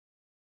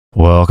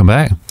Welcome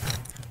back.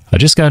 I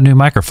just got a new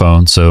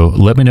microphone, so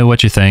let me know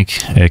what you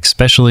think,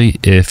 especially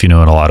if you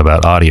know a lot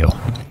about audio.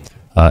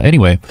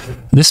 Anyway,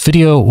 this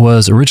video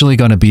was originally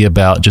going to be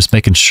about just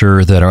making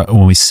sure that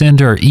when we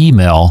send our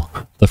email,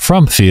 the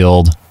from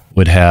field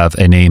would have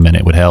a name in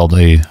it, would hold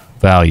a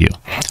value.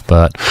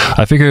 But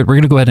I figured we're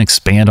going to go ahead and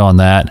expand on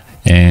that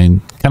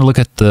and kind of look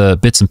at the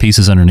bits and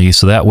pieces underneath.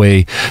 So that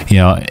way, you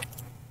know,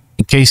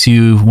 in case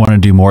you want to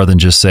do more than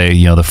just say,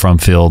 you know, the from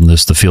field and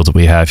this the fields that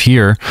we have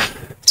here.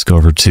 Let's go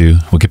over to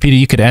Wikipedia.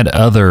 You could add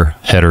other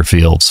header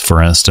fields.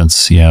 For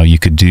instance, you know, you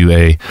could do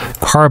a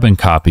carbon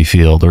copy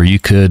field, or you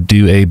could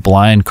do a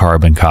blind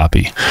carbon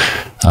copy.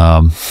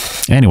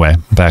 Anyway,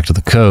 back to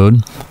the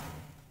code.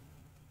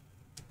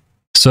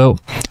 So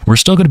we're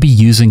still going to be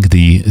using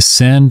the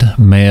send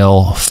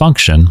mail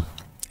function,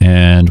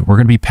 and we're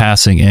going to be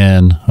passing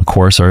in, of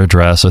course, our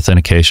address,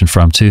 authentication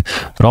from to,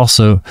 but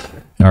also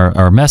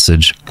our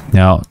message.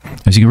 Now,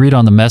 as you can read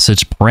on the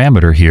message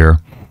parameter here,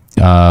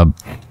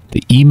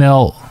 the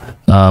email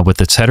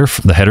with its header,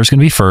 the header is going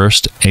to be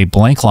first, a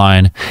blank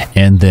line,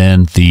 and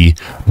then the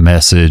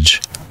message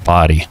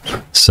body.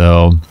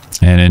 So,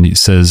 and then it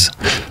says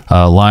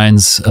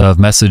lines of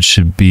message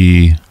should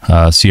be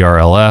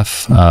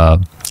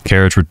CRLF,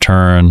 carriage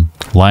return,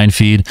 line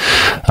feed.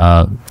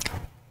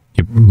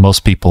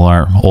 Most people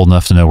aren't old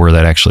enough to know where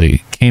that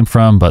actually came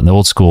from, but in the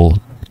old school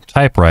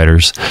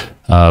typewriters,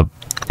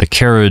 the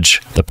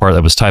carriage, the part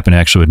that was typing,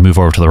 actually would move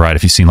over to the right.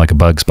 If you've seen like a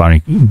Bugs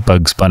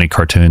Bunny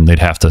cartoon, they'd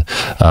have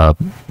to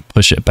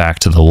push it back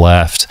to the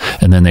left,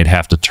 and then they'd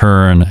have to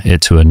turn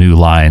it to a new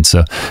line.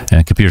 So,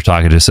 and computer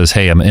talk, it just says,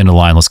 hey, I'm in a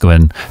line. Let's go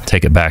ahead and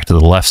take it back to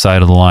the left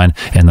side of the line,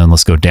 and then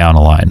let's go down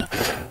a line.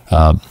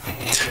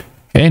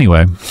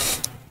 Anyway,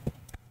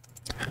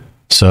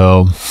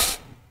 so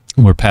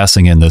we're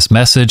passing in this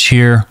message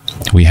here.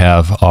 We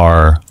have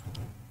our,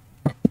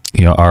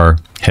 you know, our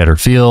header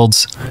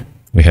fields.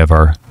 We have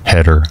our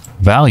header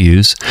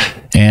values,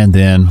 and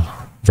then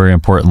very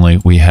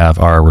importantly, we have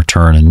our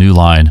return a new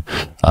line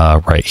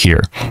right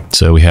here.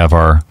 So we have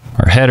our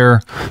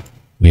header,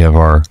 we have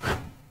our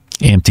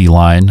empty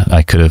line.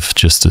 I could have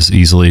just as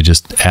easily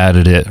just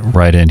added it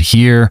right in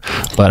here,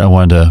 but I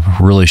wanted to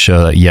really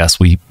show that yes,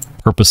 we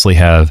purposely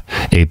have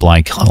a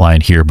blank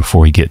line here before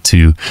we get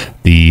to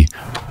the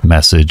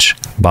message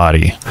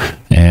body.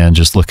 And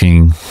just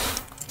looking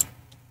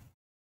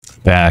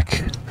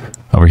back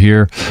over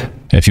here,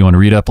 if you want to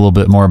read up a little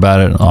bit more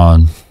about it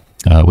on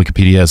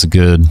Wikipedia has a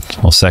good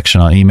little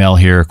section on email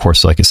here. Of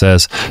course, like it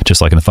says,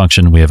 just like in the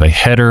function, we have a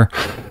header.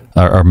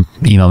 Our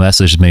email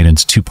message is made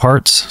into two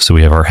parts. So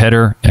we have our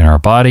header and our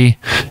body,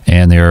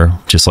 and they're,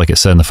 just like it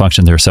said in the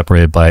function, they're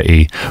separated by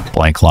a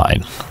blank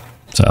line.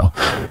 So,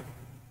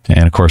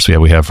 and of course,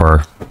 we have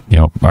our, you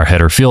know, our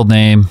header field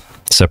name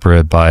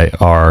separated by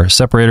our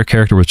separator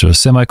character, which is a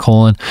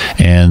semicolon,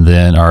 and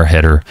then our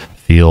header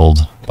field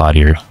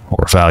body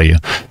or value.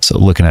 So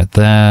looking at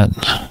that,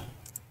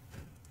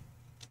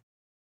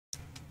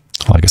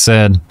 like I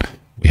said,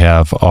 we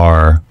have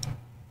our,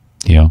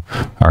 you know,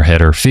 our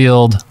header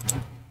field,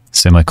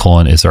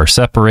 semicolon is our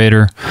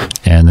separator,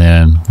 and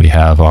then we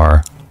have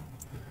our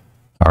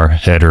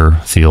header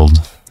field,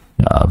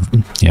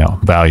 you know,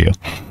 value.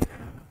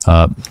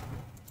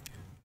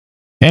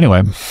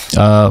 Anyway,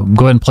 go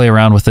ahead and play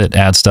around with it,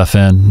 add stuff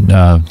in,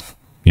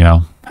 you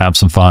know, have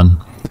some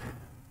fun.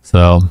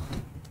 So,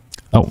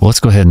 oh, let's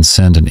go ahead and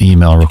send an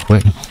email real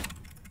quick.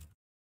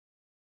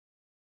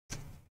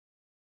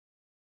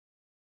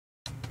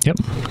 Yep.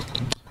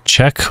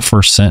 Check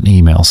for sent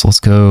emails. So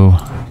let's go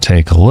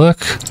take a look.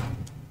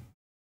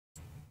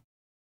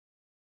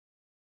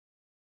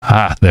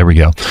 Ah, there we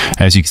go.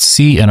 As you can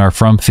see in our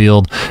from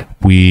field,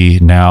 we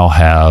now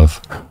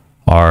have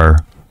our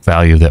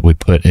value that we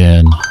put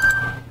in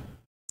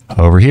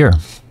over here.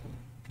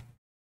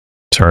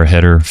 So our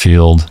header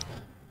field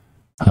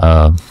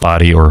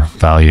body or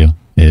value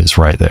is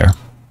right there.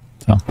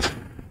 So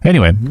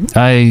anyway,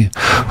 I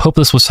hope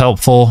this was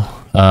helpful.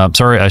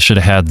 Sorry, I should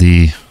have had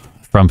the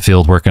from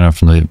field working on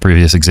from the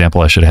previous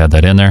example. I should have had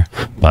that in there,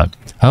 but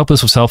I hope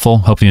this was helpful.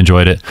 Hope you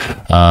enjoyed it.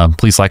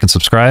 Please like and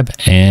subscribe,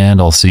 and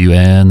I'll see you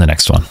in the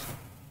next one.